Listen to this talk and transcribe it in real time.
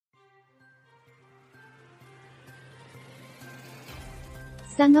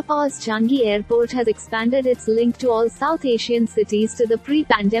Singapore's Changi Airport has expanded its link to all South Asian cities to the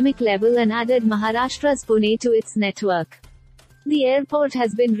pre-pandemic level and added Maharashtra's Pune to its network. The airport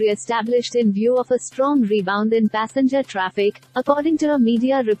has been re-established in view of a strong rebound in passenger traffic, according to a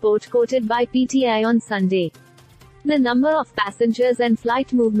media report quoted by PTI on Sunday. The number of passengers and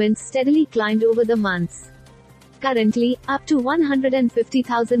flight movements steadily climbed over the months. Currently, up to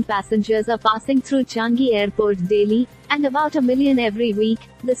 150,000 passengers are passing through Changi Airport daily, and about 1 million every week,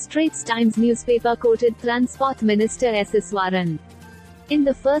 the Straits Times newspaper quoted Transport Minister S. Iswaran. In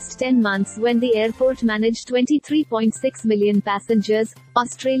the first 10 months when the airport managed 23.6 million passengers,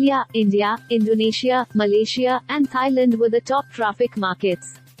 Australia, India, Indonesia, Malaysia, and Thailand were the top traffic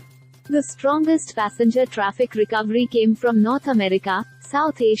markets. The strongest passenger traffic recovery came from North America,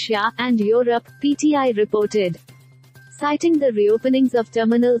 South Asia, and Europe, PTI reported. Citing the reopenings of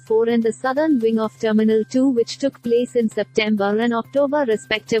Terminal 4 and the southern wing of Terminal 2 which took place in September and October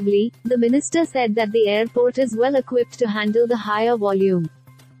respectively, the minister said that the airport is well equipped to handle the higher volume.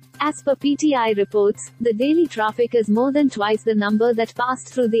 As per PTI reports, the daily traffic is more than twice the number that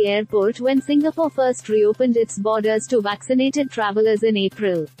passed through the airport when Singapore first reopened its borders to vaccinated travelers in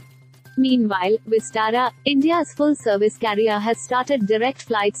April. Meanwhile, Vistara, India's full-service carrier, has started direct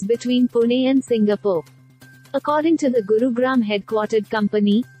flights between Pune and Singapore. According to the Gurugram headquartered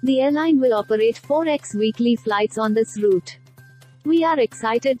company, the airline will operate 4x weekly flights on this route. We are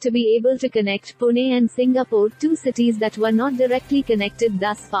excited to be able to connect Pune and Singapore, two cities that were not directly connected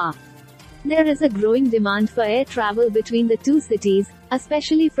thus far. There is a growing demand for air travel between the two cities,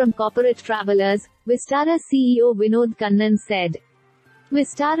 especially from corporate travelers, Vistara CEO Vinod Kannan said.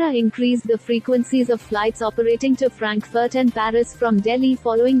 Vistara increased the frequencies of flights operating to Frankfurt and Paris from Delhi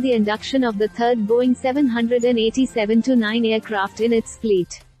following the induction of the third Boeing 787-9 aircraft in its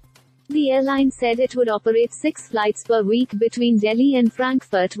fleet. The airline said it would operate 6 flights per week between Delhi and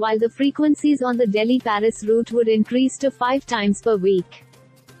Frankfurt while the frequencies on the Delhi-Paris route would increase to 5 times per week.